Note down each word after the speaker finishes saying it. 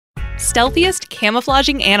Stealthiest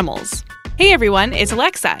camouflaging animals. Hey everyone, it's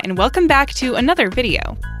Alexa, and welcome back to another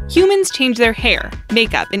video. Humans change their hair,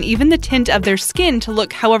 makeup, and even the tint of their skin to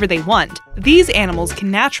look however they want. These animals can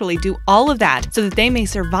naturally do all of that so that they may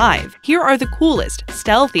survive. Here are the coolest,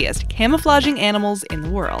 stealthiest camouflaging animals in the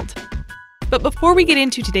world. But before we get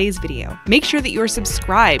into today's video, make sure that you are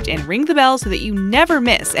subscribed and ring the bell so that you never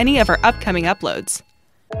miss any of our upcoming uploads.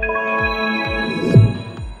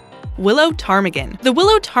 Willow ptarmigan. The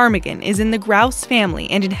willow ptarmigan is in the grouse family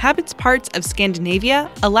and inhabits parts of Scandinavia,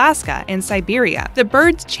 Alaska, and Siberia. The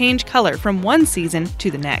birds change color from one season to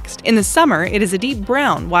the next. In the summer, it is a deep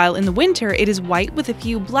brown, while in the winter, it is white with a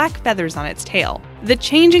few black feathers on its tail. The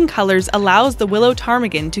change in colors allows the willow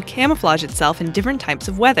ptarmigan to camouflage itself in different types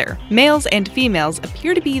of weather. Males and females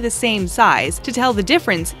appear to be the same size. To tell the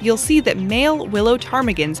difference, you'll see that male willow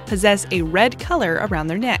ptarmigans possess a red color around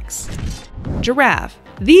their necks. Giraffe.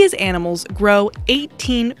 These animals grow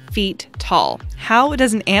 18 feet tall. How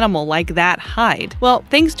does an animal like that hide? Well,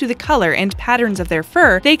 thanks to the color and patterns of their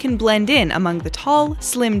fur, they can blend in among the tall,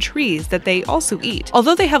 slim trees that they also eat.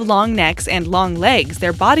 Although they have long necks and long legs,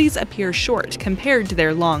 their bodies appear short compared to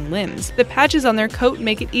their long limbs. The patches on their coat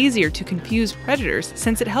make it easier to confuse predators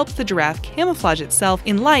since it helps the giraffe camouflage itself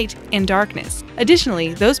in light and darkness.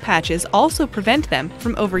 Additionally, those patches also prevent them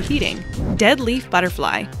from overheating. Dead leaf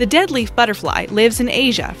butterfly. The dead leaf butterfly lives in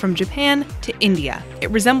Asia, from Japan to India. It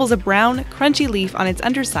resembles a brown, crunchy leaf on its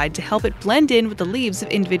underside to help it blend in with the leaves of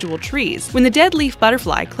individual trees. When the dead leaf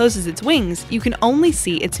butterfly closes its wings, you can only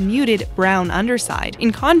see its muted brown underside.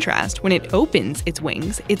 In contrast, when it opens its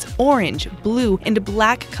wings, its orange, blue, and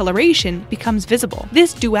black coloration becomes visible.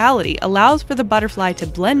 This duality allows for the butterfly to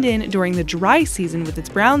blend in during the dry season with its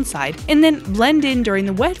brown side, and then blend in during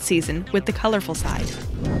the wet season with the colorful side.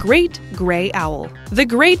 Great gray owl. The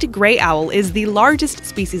great gray owl is the largest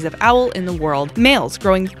species of owl in the world, males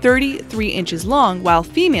growing 33 inches long while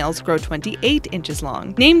females grow 28 inches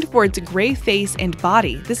long. Named for its gray face and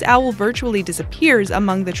body, this owl virtually disappears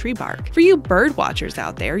among the tree bark. For you bird watchers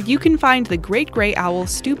out there, you can find the great gray owl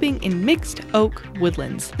stooping in mixed oak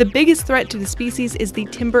woodlands. The biggest threat to the species is the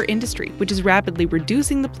timber industry, which is rapidly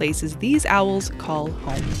reducing the places these owls call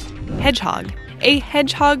home. Hedgehog. A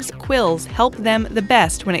hedgehog's quills help them the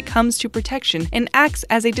best when it comes to protection and acts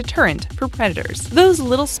as a deterrent for predators. Those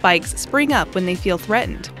little spikes spring up when they feel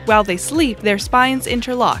threatened. While they sleep, their spines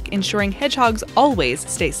interlock, ensuring hedgehogs always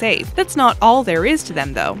stay safe. That's not all there is to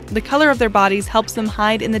them, though. The color of their bodies helps them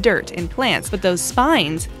hide in the dirt and plants, but those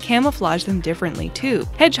spines camouflage them differently, too.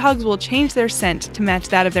 Hedgehogs will change their scent to match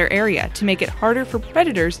that of their area to make it harder for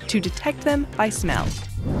predators to detect them by smell.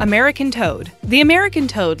 American toad. The American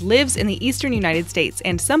toad lives in the eastern United States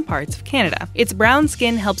and some parts of Canada. Its brown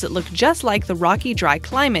skin helps it look just like the rocky, dry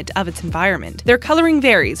climate of its environment. Their coloring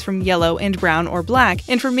varies from yellow and brown or black,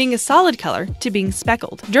 and from being a solid color to being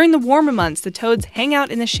speckled. During the warmer months, the toads hang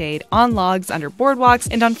out in the shade, on logs, under boardwalks,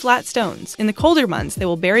 and on flat stones. In the colder months, they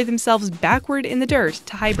will bury themselves backward in the dirt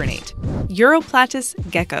to hibernate. Europlatus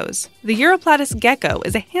geckos. The Europlatus gecko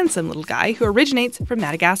is a handsome little guy who originates from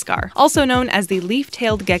Madagascar. Also known as the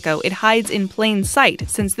leaf-tailed gecko, it hides in plain sight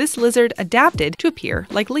since this lizard adapted to appear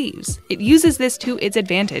like leaves. It uses this to its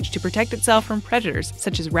advantage to protect itself from predators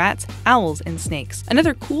such as rats, owls, and snakes.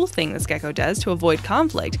 Another cool thing this gecko does to avoid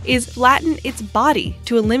conflict is flatten its body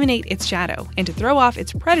to eliminate its shadow and to throw off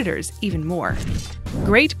its predators even more.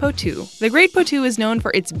 Great potu. The great potu is known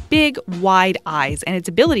for its big, wide eyes and its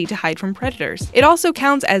ability to hide from predators. It also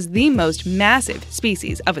counts as the most massive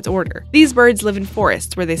species of its order. These birds live in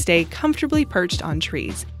forests where they stay comfortably perched on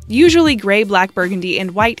trees. Usually gray, black, burgundy,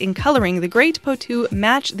 and white in coloring, the great potu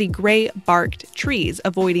match the gray-barked trees,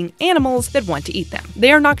 avoiding animals that want to eat them.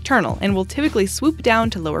 They are nocturnal and will typically swoop down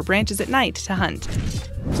to lower branches at night to hunt.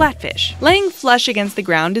 Flatfish. Laying flush against the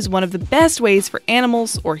ground is one of the best ways for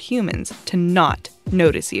animals or humans to not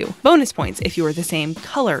notice you. Bonus points if you are the same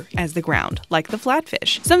color as the ground, like the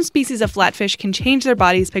flatfish. Some species of flatfish can change their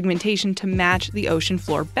body's pigmentation to match the ocean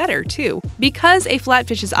floor better, too. Because a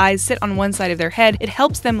flatfish's eyes sit on one side of their head, it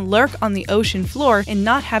helps them lurk on the ocean floor and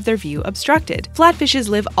not have their view obstructed. Flatfishes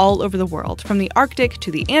live all over the world, from the Arctic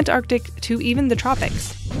to the Antarctic to even the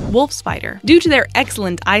tropics. Wolf spider. Due to their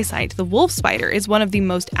excellent eyesight, the wolf spider is one of the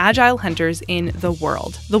most agile hunters in the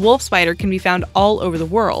world. The wolf spider can be found all over the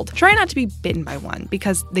world. Try not to be bitten by one,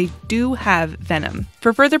 because they do have venom.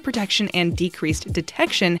 For further protection and decreased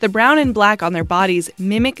detection, the brown and black on their bodies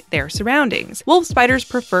mimic their surroundings. Wolf spiders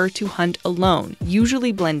prefer to hunt alone,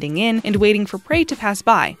 usually blending in and waiting for prey to pass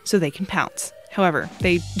by so they can pounce. However,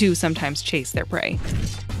 they do sometimes chase their prey.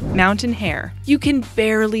 Mountain hare. You can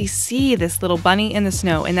barely see this little bunny in the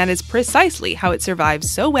snow, and that is precisely how it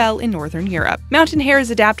survives so well in northern Europe. Mountain hares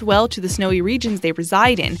adapt well to the snowy regions they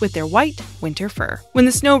reside in with their white winter fur. When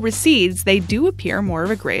the snow recedes, they do appear more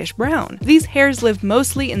of a grayish-brown. These hares live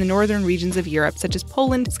mostly in the northern regions of Europe, such as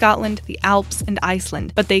Poland, Scotland, the Alps, and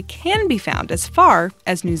Iceland, but they can be found as far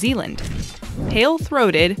as New Zealand.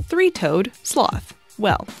 Pale-throated, three-toed sloth.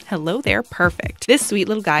 Well, hello there, perfect. This sweet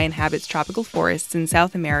little guy inhabits tropical forests in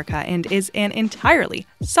South America and is an entirely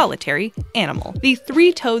solitary animal. The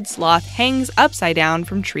three-toed sloth hangs upside down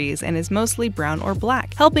from trees and is mostly brown or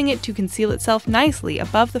black, helping it to conceal itself nicely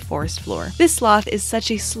above the forest floor. This sloth is such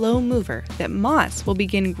a slow mover that moss will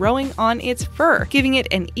begin growing on its fur, giving it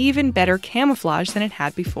an even better camouflage than it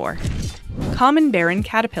had before. Common barren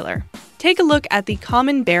caterpillar. Take a look at the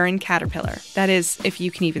common barren caterpillar, that is, if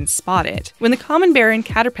you can even spot it. When the common barren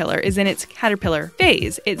caterpillar is in its caterpillar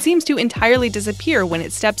phase, it seems to entirely disappear when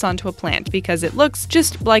it steps onto a plant because it looks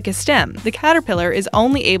just like a stem. The caterpillar is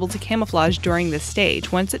only able to camouflage during this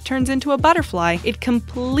stage. Once it turns into a butterfly, it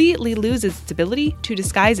completely loses its ability to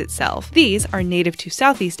disguise itself. These are native to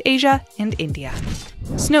Southeast Asia and India.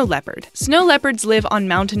 Snow leopard. Snow leopards live on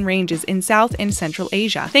mountain ranges in South and Central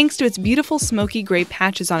Asia. Thanks to its beautiful smoky gray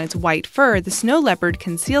patches on its white fur, the snow leopard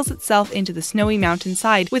conceals itself into the snowy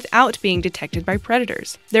mountainside without being detected by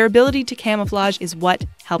predators. Their ability to camouflage is what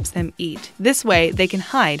helps them eat. This way, they can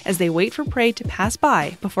hide as they wait for prey to pass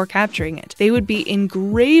by before capturing it. They would be in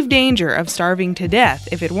grave danger of starving to death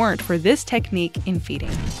if it weren't for this technique in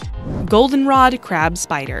feeding. Goldenrod crab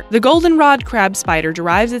spider. The goldenrod crab spider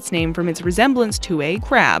derives its name from its resemblance to a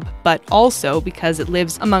crab, but also because it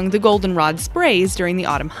lives among the goldenrod sprays during the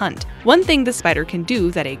autumn hunt. One thing the spider can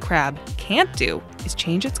do that a crab can't do is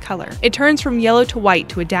change its color. It turns from yellow to white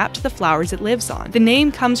to adapt to the flowers it lives on. The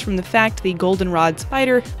name comes from the fact the goldenrod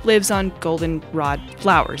spider lives on goldenrod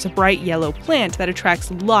flowers, a bright yellow plant that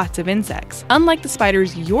attracts lots of insects. Unlike the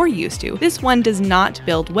spiders you're used to, this one does not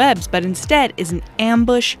build webs, but instead is an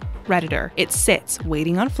ambush predator. It sits,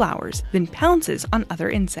 waiting on flowers, then pounces on other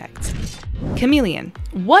insects. Chameleon.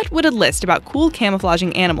 What would a list about cool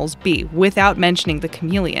camouflaging animals be without mentioning the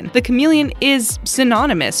chameleon? The chameleon is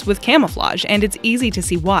synonymous with camouflage, and it's easy to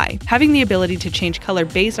see why. Having the ability to change color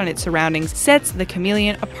based on its surroundings sets the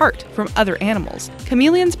chameleon apart from other animals.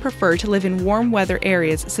 Chameleons prefer to live in warm weather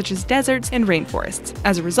areas such as deserts and rainforests.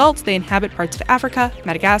 As a result, they inhabit parts of Africa,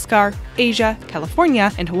 Madagascar, Asia,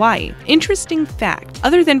 California, and Hawaii. Interesting fact,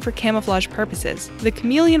 other than for camouflage purposes, the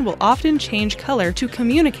chameleon will often change color to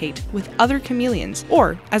communicate with other chameleons,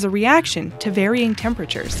 or as a reaction to varying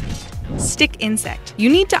temperatures. Stick insect. You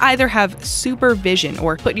need to either have super vision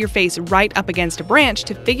or put your face right up against a branch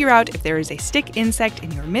to figure out if there is a stick insect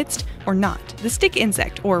in your midst or not. The stick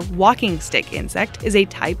insect, or walking stick insect, is a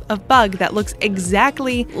type of bug that looks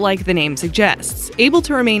exactly like the name suggests. Able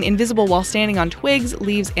to remain invisible while standing on twigs,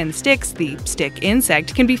 leaves, and sticks, the stick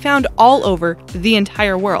insect can be found all over the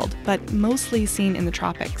entire world, but mostly seen in the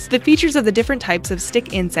tropics. The features of the different types of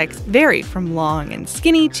stick insects vary from long and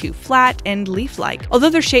skinny to flat and leaf-like. Although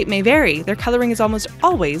their shape may vary, their coloring is almost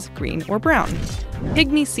always green or brown.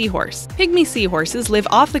 Pygmy seahorse. Pygmy seahorses live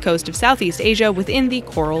off the coast of Southeast Asia within the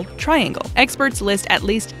Coral Triangle. Experts list at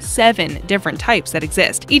least 7 different types that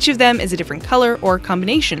exist. Each of them is a different color or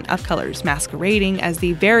combination of colors, masquerading as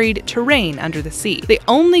the varied terrain under the sea. They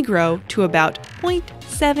only grow to about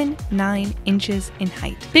 0.79 inches in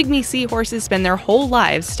height. Pygmy seahorses spend their whole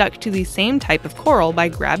lives stuck to the same type of coral by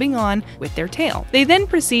grabbing on with their tail. They then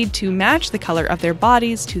proceed to match the color of their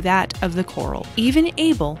bodies to that of the coral, even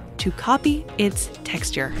able to copy its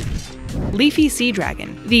texture. Leafy sea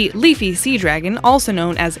dragon. The leafy sea dragon, also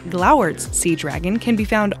known as Glauert's sea dragon, can be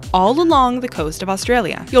found all along the coast of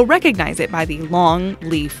Australia. You'll recognize it by the long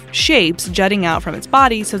leaf shapes jutting out from its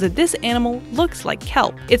body so that this animal looks like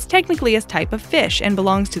kelp. It's technically a type of fish and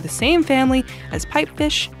belongs to the same family as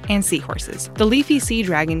pipefish and seahorses. The leafy sea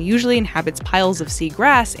dragon usually inhabits piles of sea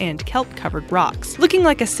grass and kelp-covered rocks. Looking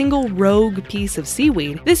like a single rogue piece of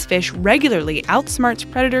seaweed, this fish regularly outsmarts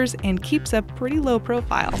predators and keeps a pretty low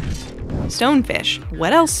profile. Stonefish.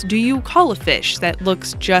 What else do you call a fish that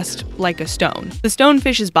looks just like a stone? The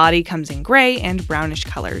stonefish's body comes in gray and brownish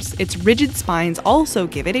colors. Its rigid spines also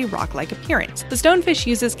give it a rock-like appearance. The stonefish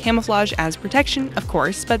uses camouflage as protection, of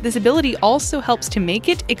course, but this ability also helps to make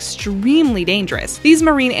it extremely dangerous. These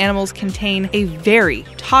marine animals contain a very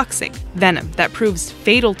toxic venom that proves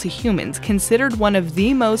fatal to humans, considered one of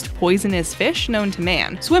the most poisonous fish known to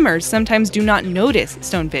man. Swimmers sometimes do not notice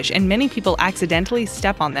stonefish, and many people accidentally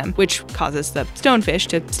step on them, which causes the stonefish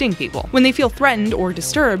to sting people. When they feel threatened or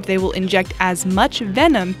disturbed, they will inject as much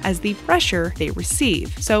venom as the pressure they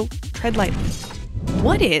receive, so tread lightly.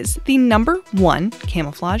 What is the #1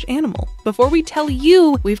 camouflage animal? Before we tell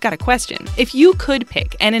you, we've got a question. If you could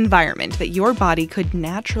pick an environment that your body could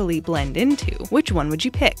naturally blend into, which one would you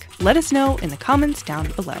pick? Let us know in the comments down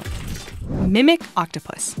below. Mimic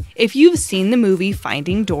octopus. If you've seen the movie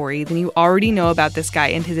Finding Dory, then you already know about this guy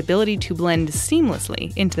and his ability to blend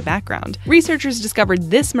seamlessly into the background. Researchers discovered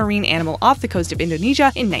this marine animal off the coast of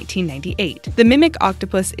Indonesia in 1998. The mimic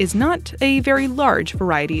octopus is not a very large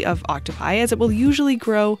variety of octopi, as it will usually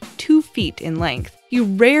grow 2 feet in length. You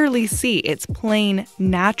rarely see its plain,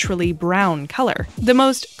 naturally brown color. The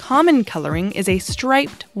most common coloring is a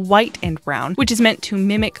striped white and brown, which is meant to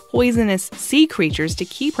mimic poisonous sea creatures to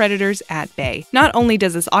keep predators at bay. Not only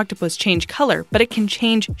does this octopus change color, but it can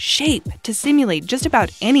change shape to simulate just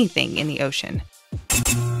about anything in the ocean.